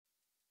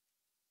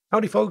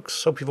Howdy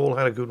folks, hope you've all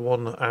had a good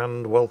one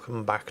and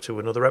welcome back to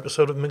another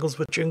episode of Mingles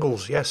with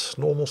Jingles. Yes,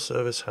 normal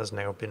service has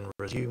now been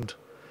resumed.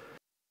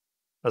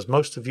 As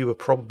most of you are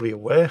probably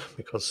aware,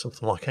 because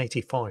something like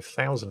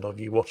 85,000 of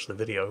you watched the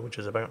video, which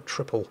is about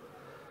triple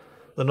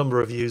the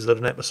number of views that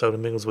an episode of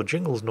Mingles with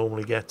Jingles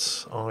normally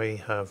gets,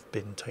 I have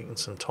been taking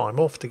some time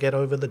off to get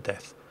over the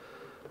death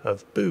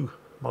of Boo,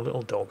 my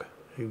little dog,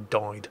 who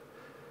died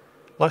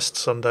last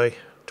Sunday,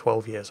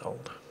 12 years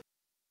old.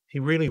 He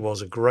really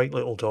was a great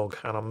little dog,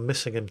 and I'm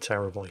missing him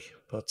terribly,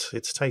 but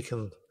it's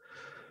taken,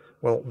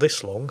 well,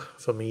 this long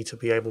for me to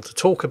be able to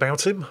talk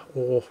about him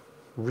or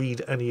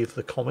read any of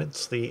the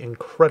comments, the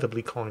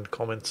incredibly kind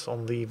comments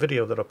on the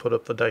video that I put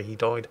up the day he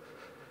died,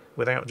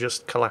 without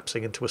just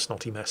collapsing into a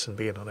snotty mess and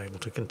being unable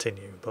to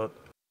continue. But,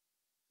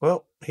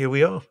 well, here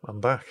we are, I'm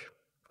back.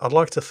 I'd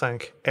like to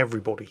thank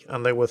everybody,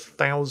 and there were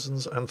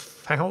thousands and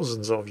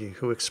thousands of you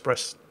who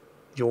expressed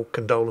your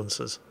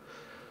condolences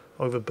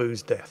over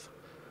Boo's death.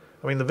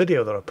 I mean, the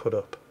video that I put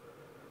up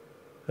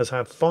has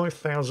had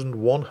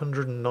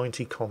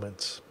 5,190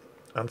 comments,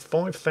 and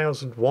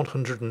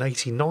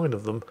 5,189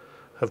 of them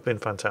have been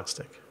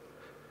fantastic.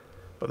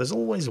 But there's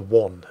always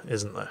one,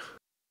 isn't there?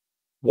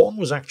 One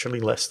was actually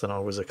less than I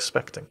was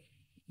expecting,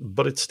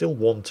 but it's still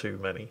one too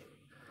many.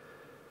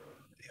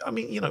 I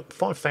mean,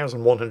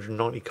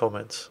 5,190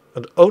 comments,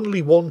 and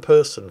only one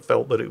person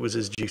felt that it was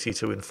his duty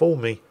to inform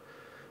me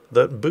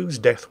that Boo's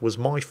death was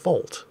my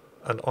fault,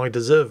 and I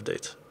deserved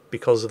it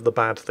because of the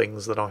bad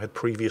things that I had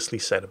previously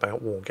said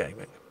about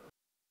wargaming.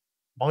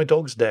 My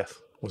dog's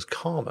death was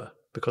karma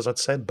because I'd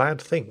said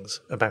bad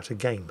things about a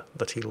game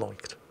that he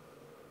liked.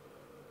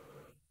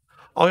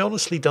 I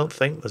honestly don't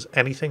think there's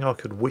anything I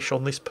could wish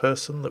on this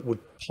person that would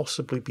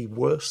possibly be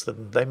worse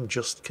than them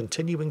just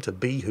continuing to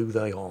be who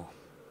they are.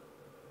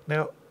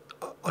 Now,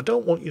 I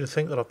don't want you to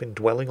think that I've been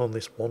dwelling on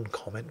this one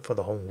comment for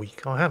the whole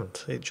week. I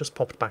haven't. It just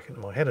popped back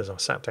into my head as I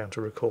sat down to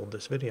record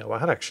this video. I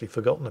had actually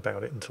forgotten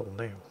about it until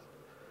now.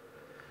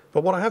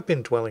 But what I have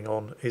been dwelling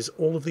on is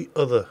all of the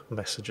other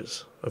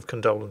messages of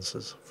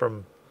condolences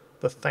from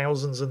the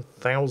thousands and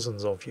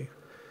thousands of you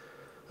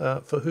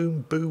for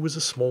whom Boo was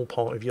a small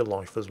part of your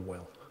life as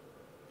well.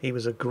 He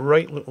was a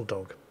great little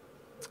dog,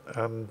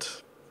 and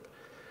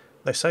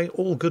they say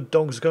all good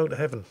dogs go to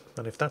heaven,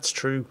 and if that's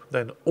true,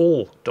 then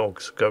all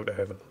dogs go to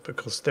heaven,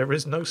 because there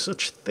is no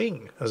such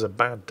thing as a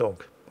bad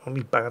dog,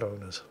 only bad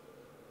owners.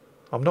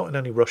 I'm not in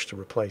any rush to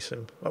replace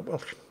him.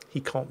 Well,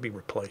 he can't be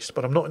replaced,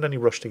 but I'm not in any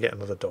rush to get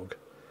another dog.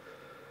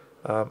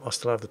 I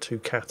still have the two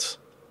cats,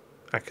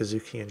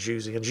 Akazuki and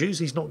Juicy. And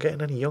Juicy's not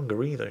getting any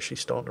younger either. She's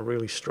starting to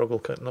really struggle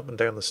getting up and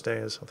down the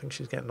stairs. I think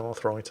she's getting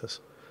arthritis.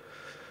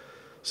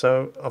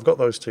 So I've got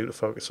those two to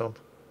focus on.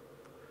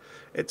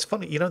 It's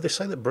funny, they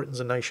say that Britain's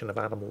a nation of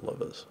animal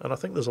lovers, and I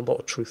think there's a lot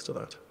of truth to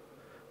that.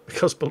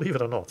 Because, believe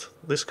it or not,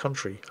 this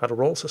country had a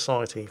Royal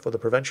Society for the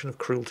Prevention of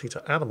Cruelty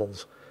to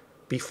Animals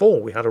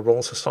before we had a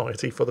Royal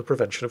Society for the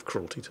Prevention of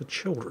Cruelty to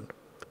Children.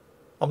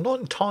 I'm not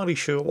entirely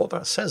sure what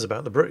that says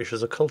about the British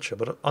as a culture,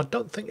 but I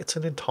don't think it's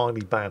an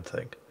entirely bad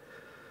thing.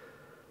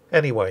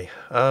 Anyway,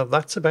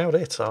 that's about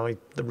it. I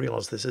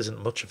realise this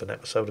isn't much of an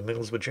episode of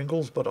Mingles with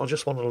Jingles, but I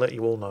just wanted to let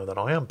you all know that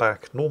I am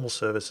back. Normal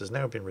service has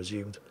now been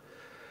resumed,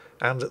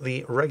 and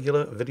the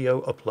regular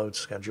video upload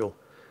schedule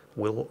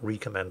will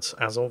recommence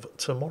as of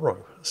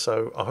tomorrow.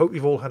 So I hope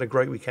you've all had a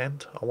great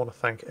weekend. I want to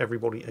thank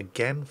everybody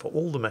again for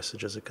all the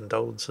messages of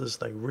condolences.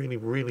 They really,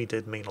 really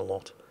did mean a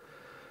lot.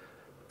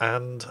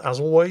 And as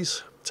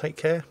always, take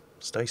care,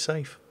 stay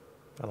safe,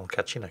 and I'll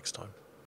catch you next time.